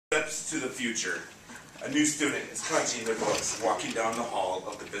Steps to the future. A new student is clenching their books, walking down the hall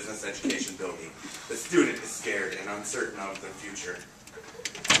of the business education building. The student is scared and uncertain of their future.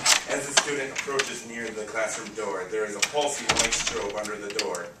 As the student approaches near the classroom door, there is a pulsing white strobe under the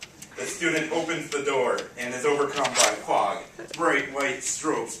door. The student opens the door and is overcome by fog, bright white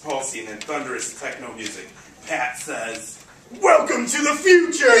strobes pulsing, and thunderous techno music. Pat says, "Welcome to the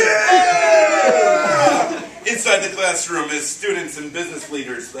future!" Yeah! Inside the classroom is students and business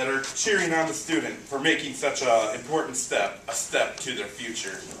leaders that are cheering on the student for making such an important step, a step to their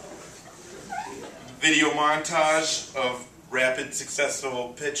future. Video montage of rapid,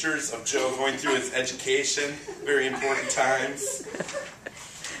 successful pictures of Joe going through his education, very important times.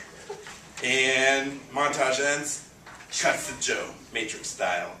 And montage ends, cuts to Joe, Matrix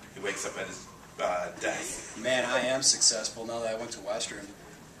style. He wakes up at his desk. Man, I am successful now that I went to Western.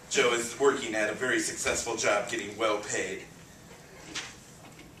 Joe is working at a very successful job, getting well paid.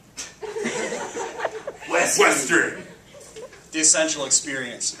 Western. The essential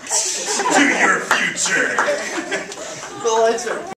experience. To your future. The lights are